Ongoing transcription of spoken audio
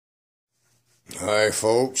Hi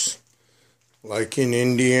folks, like in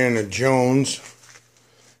Indiana Jones,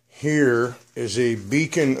 here is a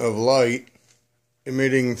beacon of light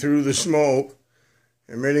emitting through the smoke,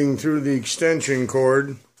 emitting through the extension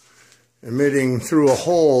cord, emitting through a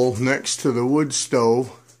hole next to the wood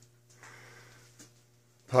stove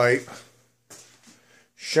pipe,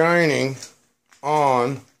 shining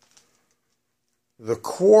on the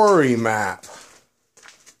quarry map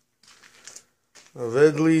of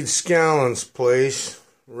OBELISK's place,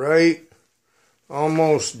 right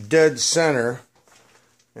almost dead center,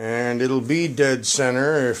 and it'll be dead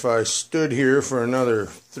center if I stood here for another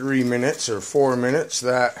 3 minutes or 4 minutes.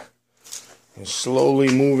 That is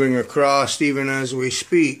slowly moving across even as we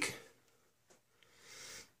speak.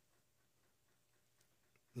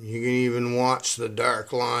 You can even watch the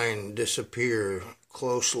dark line disappear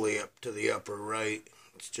closely up to the upper right.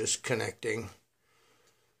 It's just connecting.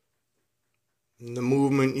 The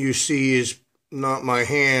movement you see is not my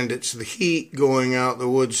hand, it's the heat going out the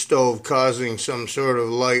wood stove causing some sort of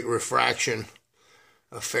light refraction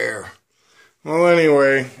affair. Well,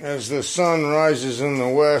 anyway, as the sun rises in the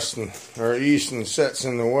west or east and sets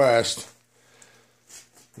in the west,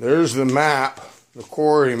 there's the map, the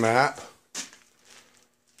quarry map,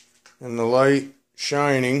 and the light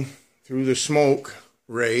shining through the smoke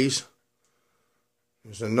rays.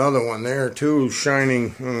 There's another one there too,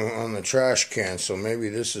 shining on the trash can, so maybe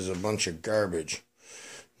this is a bunch of garbage.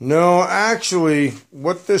 No, actually,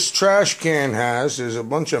 what this trash can has is a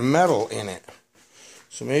bunch of metal in it.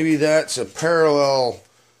 So maybe that's a parallel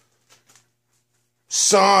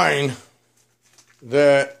sign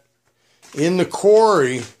that in the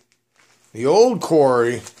quarry, the old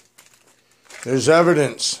quarry, there's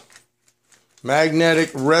evidence.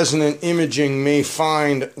 Magnetic resonant imaging may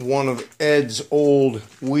find one of Ed's old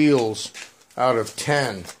wheels out of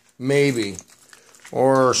 10, maybe.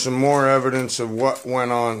 Or some more evidence of what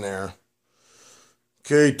went on there.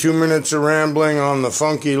 Okay, 2 minutes of rambling on the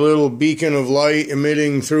funky little beacon of light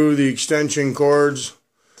emitting through the extension cords.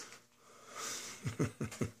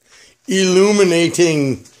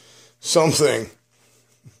 Illuminating something.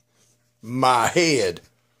 My head.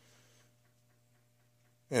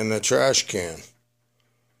 And the trash can.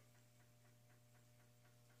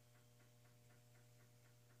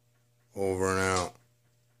 Over and out.